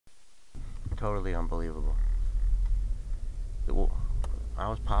totally unbelievable. I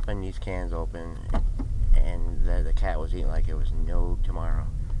was popping these cans open, and the cat was eating like it was no tomorrow.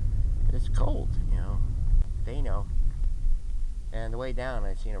 It's cold, you know. They know. And the way down,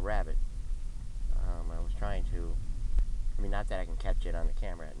 I seen a rabbit. I was trying to, I mean, not that I can catch it on the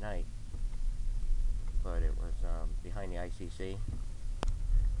camera at night, but it was behind the ICC.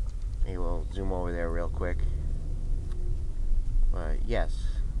 Maybe we'll zoom over there real quick. But yes,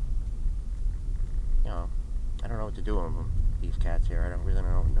 you know, I don't know what to do with them, these cats here. I don't really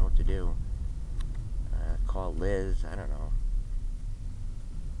know what to do. Call Liz, I don't know.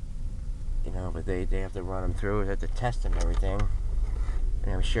 You know, but they have to run them through, they have to test and everything.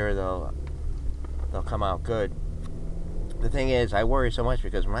 And I'm sure they'll come out good. The thing is, I worry so much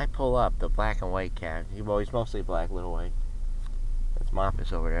because when I pull up the black and white cat, he's mostly black, little white. That's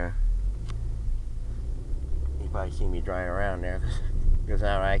Moppus over there. You probably see me driving around there because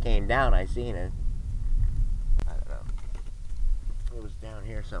when I came down, I seen it. I don't know. It was down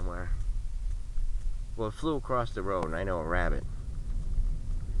here somewhere. Well, it flew across the road, and I know a rabbit.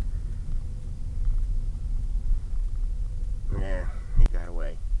 Nah, he got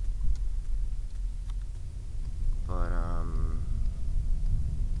away. But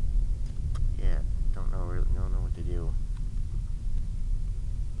yeah, really don't know what to do.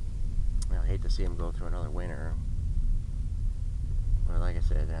 I hate to see him go through another winter. But like I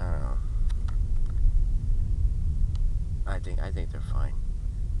said, I don't know. I think they're fine.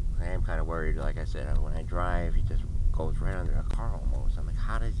 I am kind of worried, like I said, when I drive, he just goes right under a car almost. I'm like,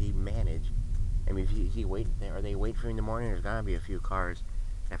 how does he manage? I mean, is he waiting there? Are they waiting for him in the morning? There's gotta be a few cars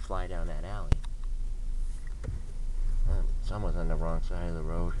that fly down that alley. Someone's on the wrong side of the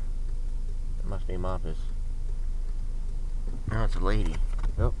road. It must be Moppus. No, it's a lady.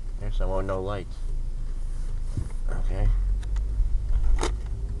 Oh, there's someone, no lights. Okay.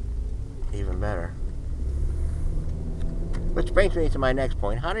 Even better. Which brings me to my next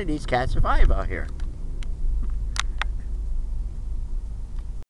point. How did these cats survive out here?